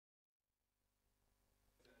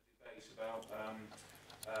debate about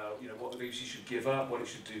what the BBC should give up, what it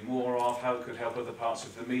should do more of, how it could help other parts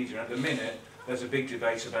of the media. And at the minute, there's a big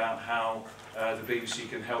debate about how the BBC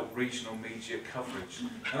can help regional media coverage.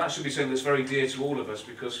 And that should be something that's very dear to all of us,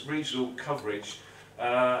 because regional coverage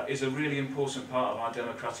is a really important part of our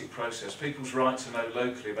democratic process. People's right to know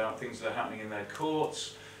locally about things that are happening in their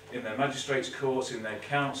courts, in their magistrates' courts, in their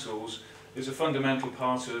councils, is a fundamental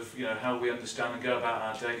part of how we understand and go about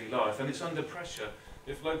our daily life. And it's under pressure.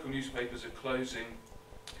 If local newspapers are closing,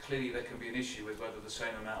 clearly there can be an issue with whether the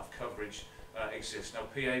same amount of coverage exists. Now,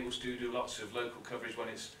 PA will still do lots of local coverage when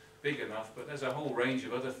it's big enough, but there's a whole range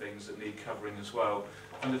of other things that need covering as well.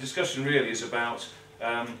 And the discussion really is about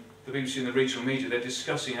the BBC and the regional media. They're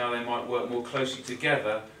discussing how they might work more closely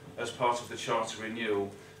together as part of the charter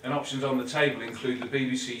renewal. And options on the table include the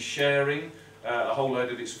BBC sharing a whole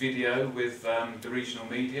load of its video with the regional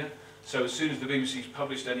media. So as soon as the BBC's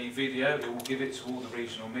published any video, it will give it to all the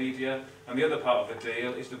regional media. And the other part of the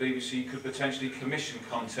deal is the BBC could potentially commission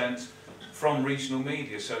content from regional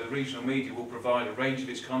media. So the regional media will provide a range of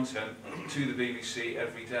its content to the BBC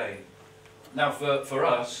every day. Now for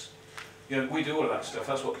us, we do all of that stuff.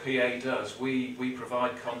 That's what PA does. We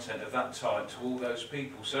provide content of that type to all those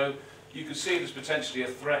people. So you could see it as potentially a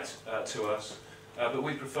threat to us, but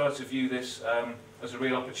we prefer to view this as a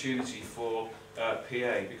real opportunity for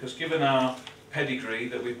PA, because given our pedigree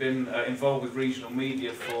that we've been involved with regional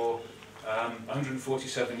media for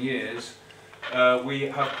 147 years, we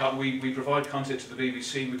provide content to the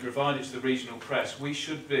BBC, we provide it to the regional press. We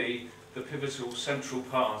should be the pivotal central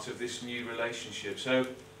part of this new relationship. So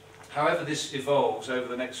however this evolves over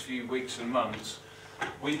the next few weeks and months,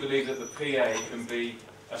 we believe that the PA can be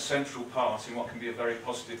a central part in what can be a very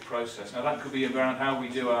positive process. Now that could be around how we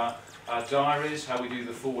do our diaries, how we do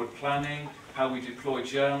the forward planning, how we deploy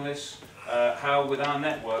journalists, how with our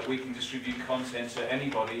network we can distribute content to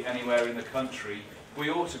anybody, anywhere in the country. We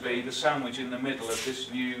ought to be the sandwich in the middle of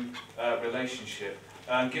this new relationship.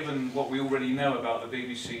 And given what we already know about the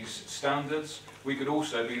BBC's standards, we could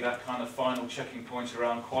also be that kind of final checking point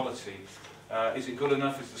around quality. Is it good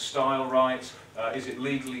enough? Is the style right? Is it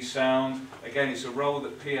legally sound? Again, it's a role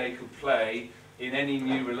that PA could play in any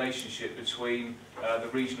new relationship between the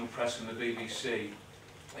regional press and the BBC.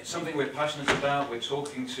 It's something we're passionate about. We're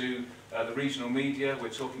talking to the regional media, we're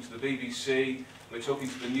talking to the BBC, we're talking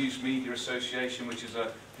to the News Media Association, which is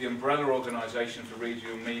the umbrella organisation for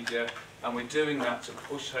regional media, and we're doing that to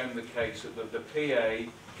push home the case that the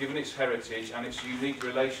PA, given its heritage and its unique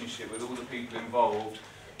relationship with all the people involved,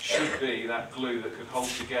 should be that glue that could hold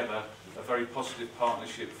together a very positive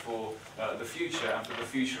partnership for the future and for the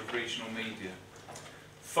future of regional media.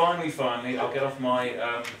 Finally, I'll get off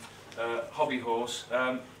my hobby horse.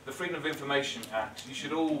 The Freedom of Information Act. You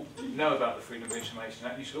should all know about the Freedom of Information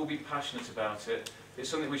Act. You should all be passionate about it. It's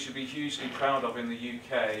something we should be hugely proud of in the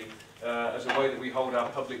UK as a way that we hold our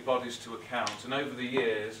public bodies to account. And over the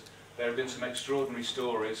years, there have been some extraordinary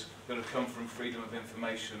stories that have come from Freedom of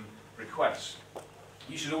Information requests.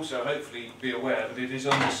 You should also hopefully be aware that it is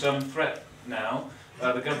under some threat now.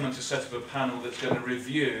 The government has set up a panel that's going to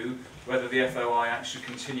review whether the FOI Act should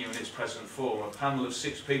continue in its present form. A panel of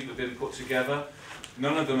 6 people have been put together.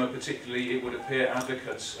 None of them are particularly, it would appear,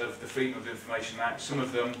 advocates of the Freedom of Information Act. Some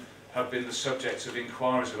of them have been the subject of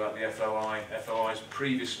inquiries about the FOIs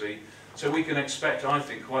previously. So we can expect, I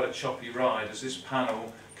think, quite a choppy ride as this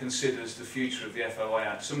panel considers the future of the FOI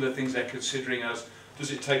Act. Some of the things they're considering as: does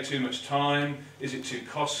it take too much time? Is it too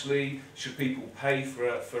costly? Should people pay for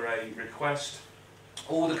a request?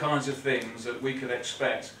 All the kinds of things that we could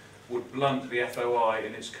expect would blunt the FOI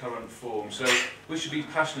in its current form. So we should be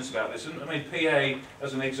passionate about this. And I mean, PA,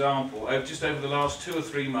 as an example, just over the last 2 or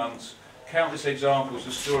 3 months, countless examples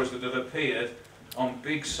of stories that have appeared on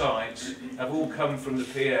big sites have all come from the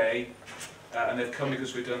PA, and they've come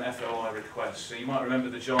because we've done FOI requests. So you might remember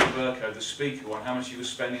the John Burko, the speaker one, how much he was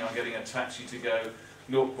spending on getting a taxi to go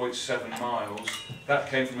 0.7 miles. That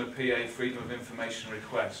came from a PA Freedom of Information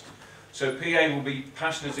request. So PA will be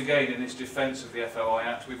passionate again in its defence of the FOI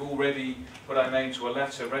Act. We've already put our name to a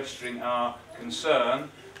letter registering our concern.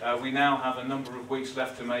 We now have a number of weeks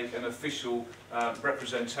left to make an official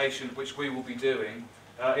representation, which we will be doing.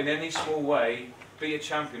 In any small way, be a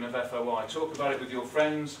champion of FOI. Talk about it with your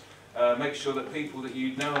friends. Make sure that people that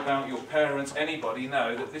you know about, your parents, anybody,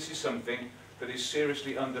 know that this is something that is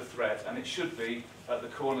seriously under threat, and it should be at the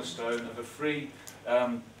cornerstone of a free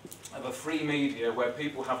media where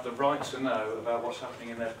people have the right to know about what's happening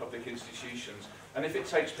in their public institutions. And if it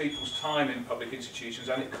takes people's time in public institutions,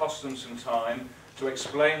 and it costs them some time to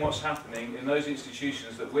explain what's happening in those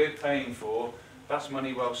institutions that we're paying for, that's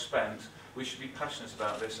money well spent. we should be passionate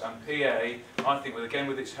about this. And PA, I think, again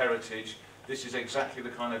with its heritage, this is exactly the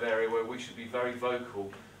kind of area where we should be very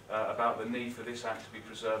vocal about the need for this Act to be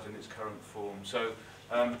preserved in its current form. So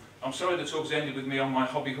I'm sorry the talk's ended with me on my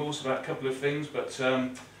hobby horse about a couple of things, but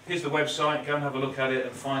here's the website, go and have a look at it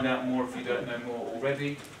and find out more if you don't know more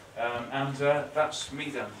already. And that's me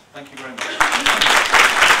done. Thank you very much.